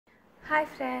Hi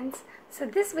friends, so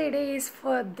this video is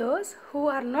for those who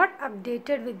are not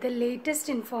updated with the latest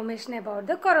information about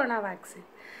the corona vaccine.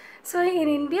 So in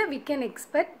India we can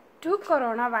expect 2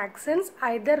 corona vaccines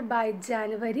either by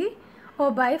January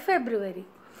or by February.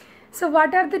 So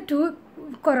what are the 2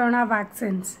 corona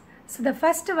vaccines? So the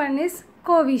first one is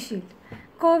Covishield.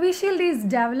 Covishield is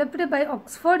developed by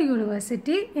Oxford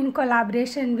University in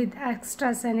collaboration with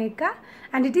AstraZeneca,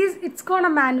 and it's gonna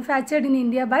manufactured in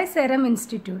India by Serum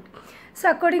Institute. So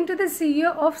according to the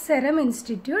CEO of Serum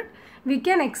Institute, we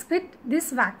can expect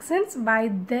these vaccines by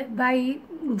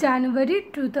January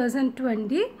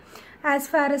 2020. As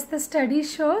far as the study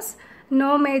shows,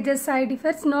 no major side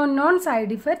effects, no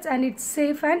non-side effects, and it's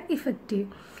safe and effective.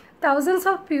 Thousands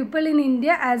of people in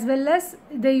India as well as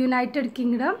the United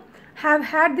Kingdom have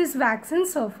had this vaccine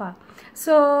so far.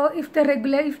 So if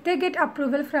they get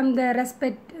approval from the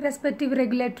respective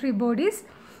regulatory bodies,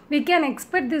 we can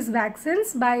expect these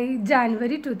vaccines by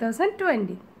January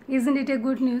 2020. Isn't it a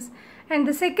good news? And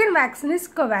the second vaccine is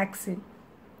Covaxin.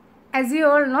 As you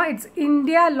all know, it's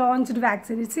India launched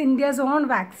vaccine. It's India's own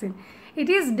vaccine. It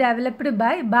is developed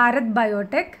by Bharat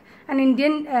Biotech, an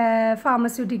Indian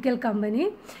pharmaceutical company.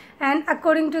 And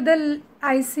according to the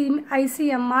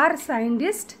ICMR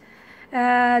scientist,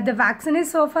 the vaccine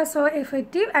is so far so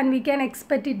effective, and we can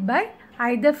expect it by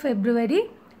either February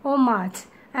or March.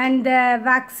 And the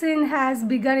vaccine has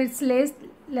begun its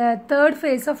third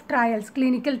phase of trials,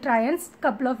 clinical trials,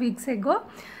 couple of weeks ago.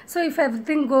 So if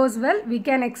everything goes well, we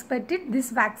can expect this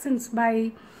vaccine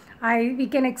by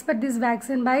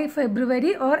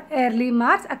February or early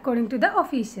March according to the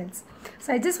officials.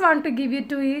 So I just want to give you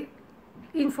 2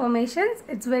 informations.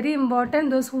 It's very important,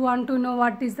 those who want to know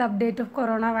what is the update of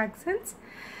corona vaccines.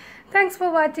 Thanks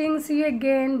for watching. See you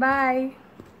again. Bye.